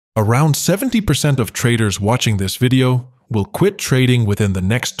Around 70% of traders watching this video will quit trading within the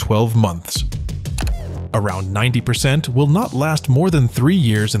next 12 months. Around 90% will not last more than 3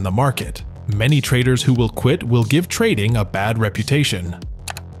 years in the market. Many traders who will quit will give trading a bad reputation.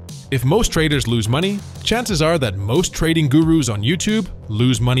 If most traders lose money, chances are that most trading gurus on YouTube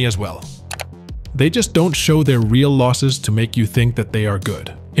lose money as well. They just don't show their real losses to make you think that they are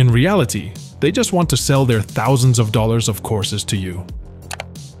good. In reality, they just want to sell their thousands of dollars of courses to you.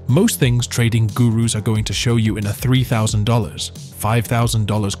 Most things trading gurus are going to show you in a $3,000,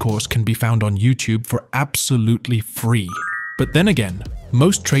 $5,000 course can be found on YouTube for absolutely free. But then again,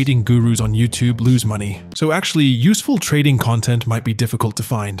 most trading gurus on YouTube lose money, so actually useful trading content might be difficult to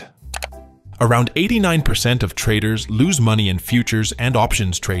find. Around 89% of traders lose money in futures and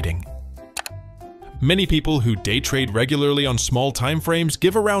options trading. Many people who day trade regularly on small time frames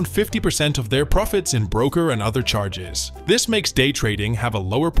give around 50% of their profits in broker and other charges. This makes day trading have a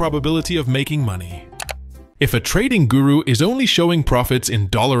lower probability of making money. If a trading guru is only showing profits in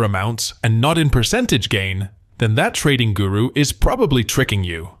dollar amounts and not in percentage gain, then that trading guru is probably tricking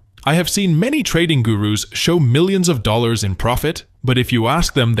you. I have seen many trading gurus show millions of dollars in profit, but if you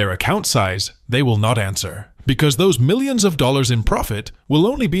ask them their account size, they will not answer. Because those millions of dollars in profit will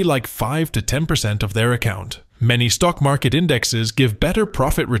only be like 5 to 10% of their account. Many stock market indexes give better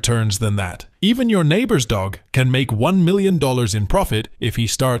profit returns than that. Even your neighbor's dog can make $1 million in profit if he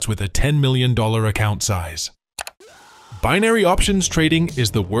starts with a $10 million account size. Binary options trading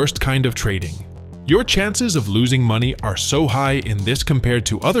is the worst kind of trading. Your chances of losing money are so high in this compared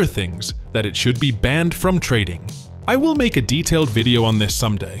to other things that it should be banned from trading. I will make a detailed video on this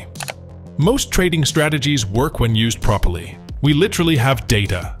someday. Most trading strategies work when used properly. We literally have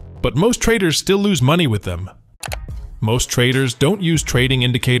data, but most traders still lose money with them. Most traders don't use trading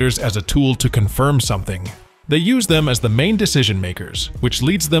indicators as a tool to confirm something. They use them as the main decision makers, which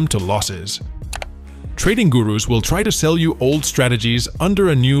leads them to losses. Trading gurus will try to sell you old strategies under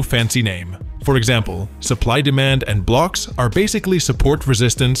a new fancy name. For example, supply demand and blocks are basically support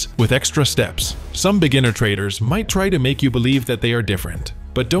resistance with extra steps. Some beginner traders might try to make you believe that they are different,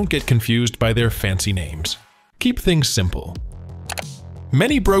 but don't get confused by their fancy names. Keep things simple.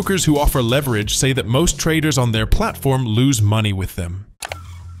 Many brokers who offer leverage say that most traders on their platform lose money with them.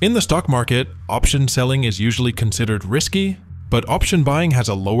 In the stock market, option selling is usually considered risky, but option buying has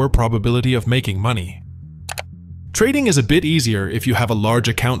a lower probability of making money. Trading is a bit easier if you have a large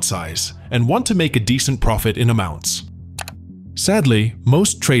account size and want to make a decent profit in amounts. Sadly,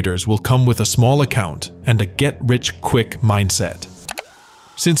 most traders will come with a small account and a get-rich-quick mindset.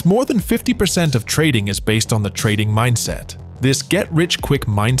 Since more than 50% of trading is based on the trading mindset, this get-rich-quick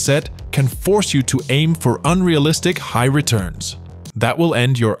mindset can force you to aim for unrealistic high returns. That will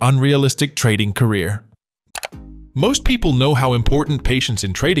end your unrealistic trading career. Most people know how important patience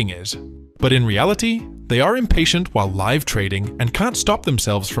in trading is, but in reality, they are impatient while live trading and can't stop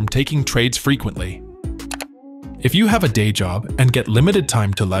themselves from taking trades frequently. If you have a day job and get limited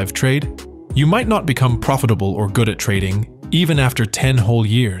time to live trade, you might not become profitable or good at trading even after 10 whole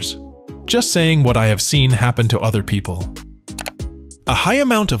years. Just saying what I have seen happen to other people. A high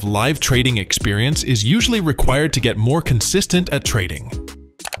amount of live trading experience is usually required to get more consistent at trading.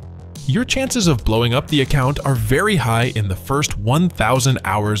 Your chances of blowing up the account are very high in the first 1,000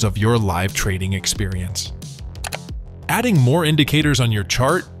 hours of your live trading experience. Adding more indicators on your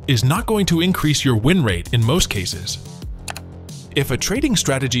chart is not going to increase your win rate in most cases. If a trading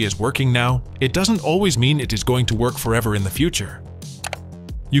strategy is working now, it doesn't always mean it is going to work forever in the future.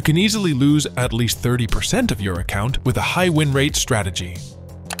 You can easily lose at least 30% of your account with a high win rate strategy.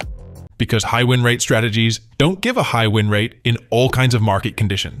 Because high win rate strategies don't give a high win rate in all kinds of market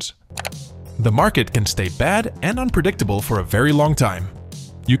conditions. The market can stay bad and unpredictable for a very long time.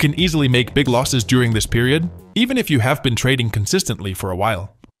 You can easily make big losses during this period, even if you have been trading consistently for a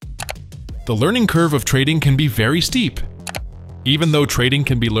while. The learning curve of trading can be very steep. Even though trading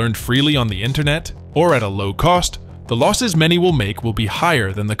can be learned freely on the internet or at a low cost, the losses many will make will be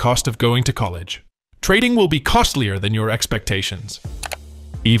higher than the cost of going to college. Trading will be costlier than your expectations.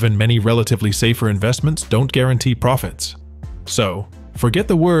 Even many relatively safer investments don't guarantee profits. So, forget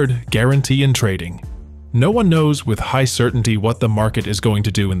the word guarantee in trading. No one knows with high certainty what the market is going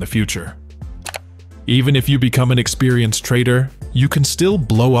to do in the future. Even if you become an experienced trader, you can still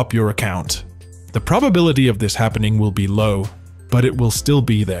blow up your account. The probability of this happening will be low, but it will still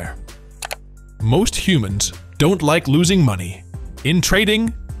be there. Most humans don't like losing money. In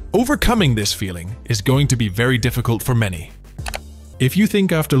trading, overcoming this feeling is going to be very difficult for many. If you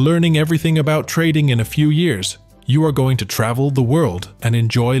think after learning everything about trading in a few years, you are going to travel the world and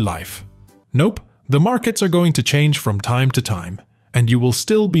enjoy life. Nope, the markets are going to change from time to time, and you will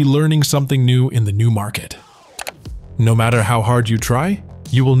still be learning something new in the new market. No matter how hard you try,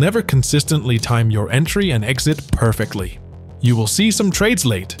 you will never consistently time your entry and exit perfectly. You will see some trades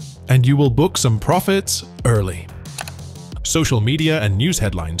late, and you will book some profits early. Social media and news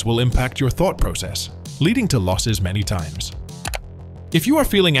headlines will impact your thought process, leading to losses many times. If you are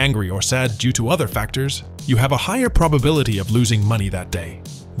feeling angry or sad due to other factors, you have a higher probability of losing money that day.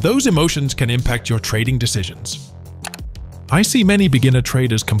 Those emotions can impact your trading decisions. I see many beginner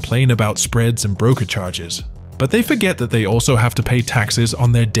traders complain about spreads and broker charges, but they forget that they also have to pay taxes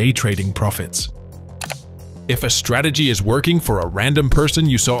on their day trading profits. If a strategy is working for a random person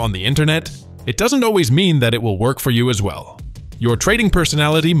you saw on the internet, it doesn't always mean that it will work for you as well. Your trading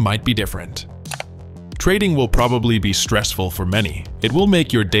personality might be different. Trading will probably be stressful for many. It will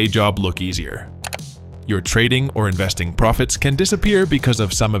make your day job look easier. Your trading or investing profits can disappear because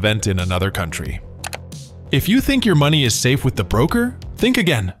of some event in another country. If you think your money is safe with the broker, think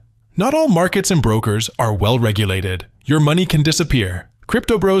again. Not all markets and brokers are well regulated. Your money can disappear.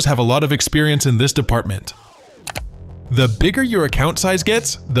 Crypto bros have a lot of experience in this department. The bigger your account size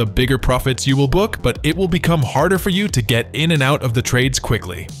gets, the bigger profits you will book, but it will become harder for you to get in and out of the trades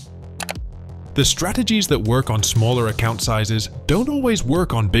quickly. The strategies that work on smaller account sizes don't always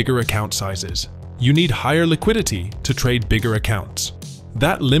work on bigger account sizes. You need higher liquidity to trade bigger accounts.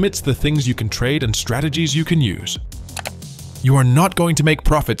 That limits the things you can trade and strategies you can use. You are not going to make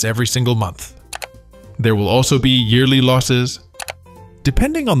profits every single month. There will also be yearly losses.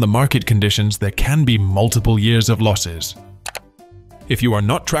 Depending on the market conditions, there can be multiple years of losses. If you are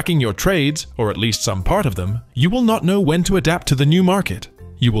not tracking your trades, or at least some part of them, you will not know when to adapt to the new market.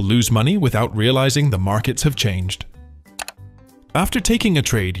 You will lose money without realizing the markets have changed. After taking a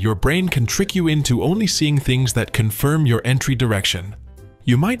trade, your brain can trick you into only seeing things that confirm your entry direction.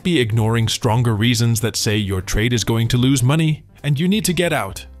 You might be ignoring stronger reasons that say your trade is going to lose money and you need to get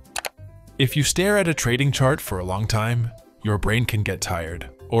out. If you stare at a trading chart for a long time, your brain can get tired,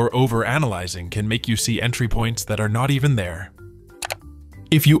 or overanalyzing can make you see entry points that are not even there.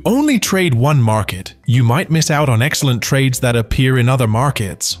 If you only trade one market, you might miss out on excellent trades that appear in other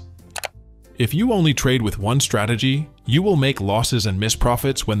markets. If you only trade with one strategy, you will make losses and miss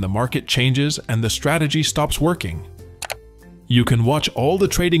profits when the market changes and the strategy stops working. You can watch all the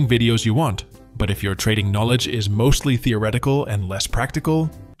trading videos you want, but if your trading knowledge is mostly theoretical and less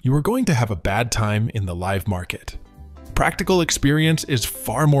practical, you are going to have a bad time in the live market. Practical experience is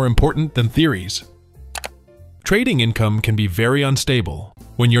far more important than theories. Trading income can be very unstable.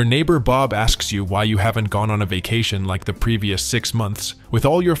 When your neighbor Bob asks you why you haven't gone on a vacation like the previous 6 months with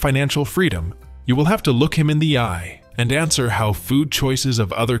all your financial freedom, you will have to look him in the eye and answer how food choices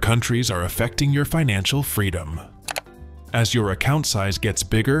of other countries are affecting your financial freedom. As your account size gets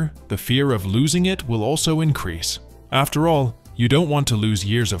bigger, the fear of losing it will also increase. After all, you don't want to lose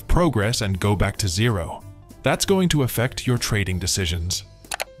years of progress and go back to zero. That's going to affect your trading decisions.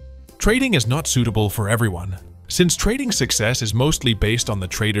 Trading is not suitable for everyone. Since trading success is mostly based on the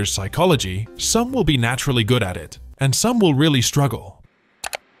trader's psychology, some will be naturally good at it, and some will really struggle.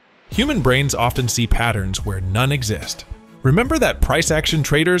 Human brains often see patterns where none exist. Remember that price action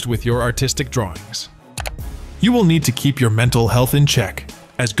traders with your artistic drawings. You will need to keep your mental health in check,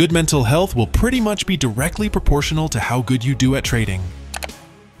 as good mental health will pretty much be directly proportional to how good you do at trading.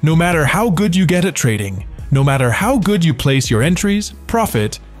 No matter how good you get at trading, no matter how good you place your entries,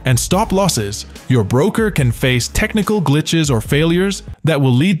 profit, and stop losses, your broker can face technical glitches or failures that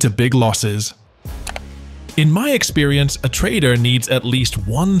will lead to big losses. In my experience, a trader needs at least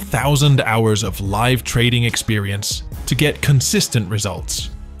 1,000 hours of live trading experience to get consistent results.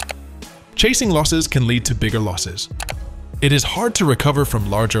 Chasing losses can lead to bigger losses. It is hard to recover from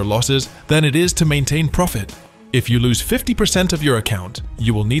larger losses than it is to maintain profit. If you lose 50% of your account,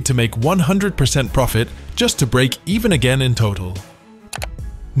 you will need to make 100% profit just to break even again in total.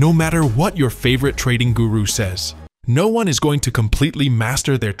 No matter what your favorite trading guru says, no one is going to completely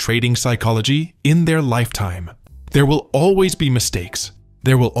master their trading psychology in their lifetime. There will always be mistakes.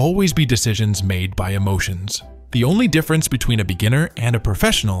 There will always be decisions made by emotions. The only difference between a beginner and a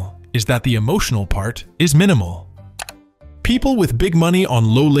professional is that the emotional part is minimal. People with big money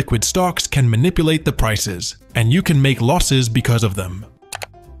on low liquid stocks can manipulate the prices, and you can make losses because of them.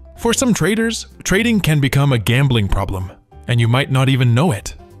 For some traders, trading can become a gambling problem, and you might not even know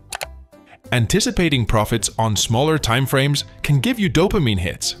it. Anticipating profits on smaller timeframes can give you dopamine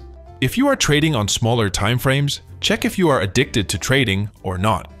hits. If you are trading on smaller timeframes, check if you are addicted to trading or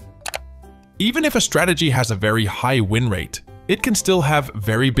not. Even if a strategy has a very high win rate, it can still have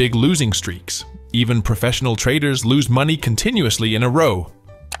very big losing streaks. Even professional traders lose money continuously in a row.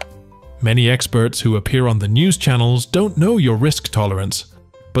 Many experts who appear on the news channels don't know your risk tolerance,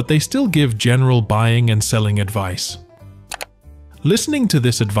 but they still give general buying and selling advice. Listening to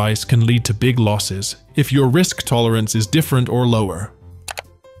this advice can lead to big losses if your risk tolerance is different or lower.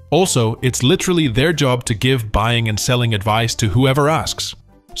 Also, it's literally their job to give buying and selling advice to whoever asks.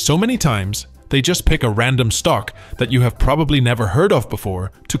 So many times, they just pick a random stock that you have probably never heard of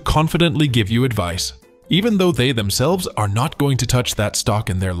before to confidently give you advice, even though they themselves are not going to touch that stock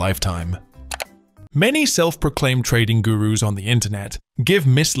in their lifetime. Many self-proclaimed trading gurus on the internet give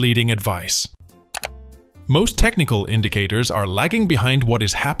misleading advice. Most technical indicators are lagging behind what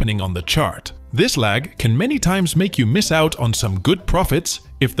is happening on the chart. This lag can many times make you miss out on some good profits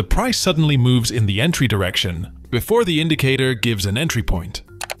if the price suddenly moves in the entry direction before the indicator gives an entry point.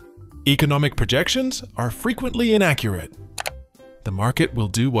 Economic projections are frequently inaccurate. The market will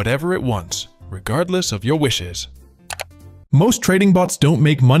do whatever it wants, regardless of your wishes. Most trading bots don't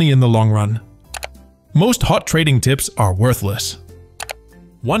make money in the long run. Most hot trading tips are worthless.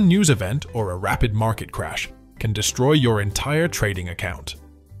 One news event or a rapid market crash can destroy your entire trading account.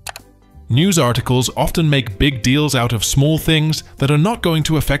 News articles often make big deals out of small things that are not going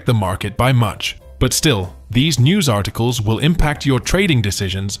to affect the market by much. But still, these news articles will impact your trading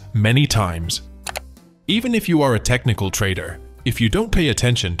decisions many times. Even if you are a technical trader, if you don't pay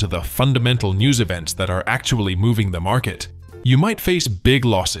attention to the fundamental news events that are actually moving the market, you might face big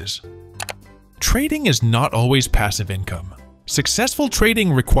losses. Trading is not always passive income. Successful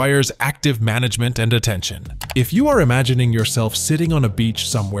trading requires active management and attention. If you are imagining yourself sitting on a beach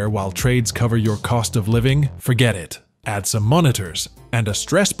somewhere while trades cover your cost of living, forget it. Add some monitors and a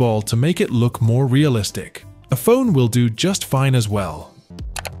stress ball to make it look more realistic. A phone will do just fine as well.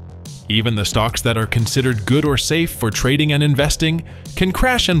 Even the stocks that are considered good or safe for trading and investing can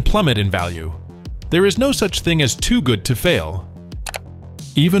crash and plummet in value. There is no such thing as too good to fail.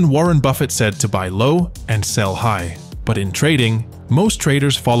 Even Warren Buffett said to buy low and sell high. But in trading, most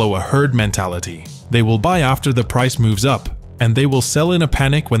traders follow a herd mentality. They will buy after the price moves up, and they will sell in a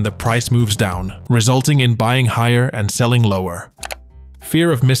panic when the price moves down, resulting in buying higher and selling lower.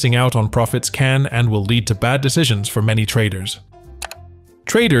 Fear of missing out on profits can and will lead to bad decisions for many traders.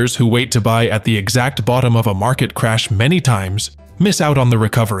 Traders who wait to buy at the exact bottom of a market crash many times miss out on the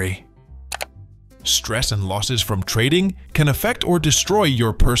recovery. Stress and losses from trading can affect or destroy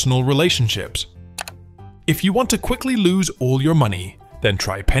your personal relationships. If you want to quickly lose all your money, then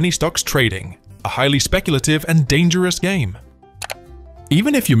try penny stocks trading, a highly speculative and dangerous game.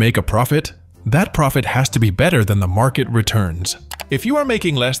 Even if you make a profit, that profit has to be better than the market returns. If you are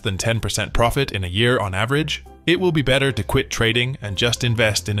making less than 10% profit in a year on average, it will be better to quit trading and just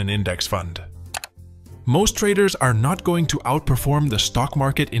invest in an index fund. Most traders are not going to outperform the stock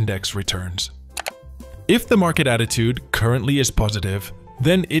market index returns. If the market attitude currently is positive,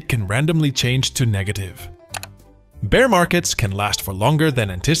 then it can randomly change to negative. Bear markets can last for longer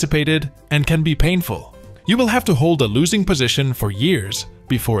than anticipated and can be painful. You will have to hold a losing position for years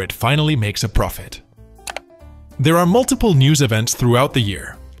before it finally makes a profit. There are multiple news events throughout the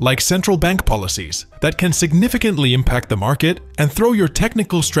year, like central bank policies, that can significantly impact the market and throw your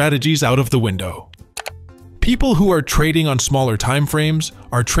technical strategies out of the window. People who are trading on smaller time frames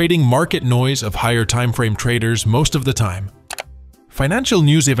are trading market noise of higher time frame traders most of the time. Financial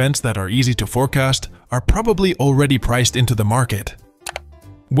news events that are easy to forecast are probably already priced into the market.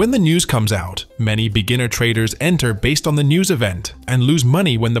 When the news comes out, many beginner traders enter based on the news event and lose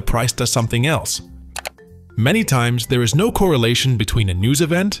money when the price does something else. Many times, there is no correlation between a news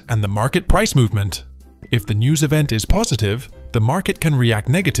event and the market price movement. If the news event is positive, the market can react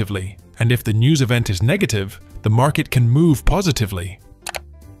negatively, and if the news event is negative, the market can move positively.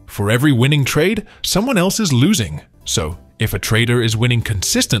 For every winning trade, someone else is losing. So, if a trader is winning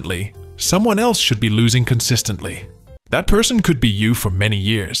consistently, someone else should be losing consistently. That person could be you for many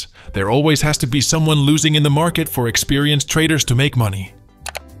years. There always has to be someone losing in the market for experienced traders to make money.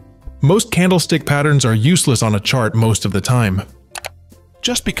 Most candlestick patterns are useless on a chart most of the time.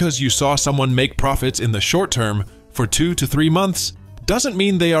 Just because you saw someone make profits in the short term for 2 to 3 months doesn't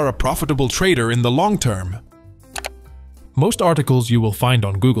mean they are a profitable trader in the long term. Most articles you will find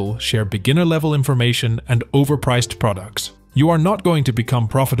on Google share beginner-level information and overpriced products. You are not going to become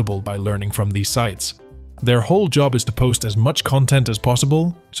profitable by learning from these sites. Their whole job is to post as much content as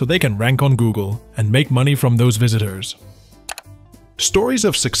possible so they can rank on Google and make money from those visitors. Stories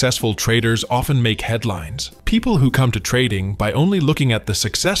of successful traders often make headlines. People who come to trading by only looking at the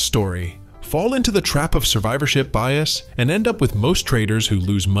success story fall into the trap of survivorship bias and end up with most traders who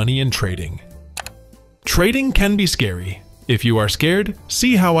lose money in trading. Trading can be scary. If you are scared,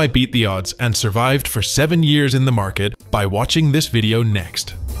 see how I beat the odds and survived for 7 years in the market by watching this video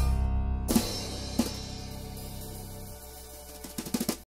next.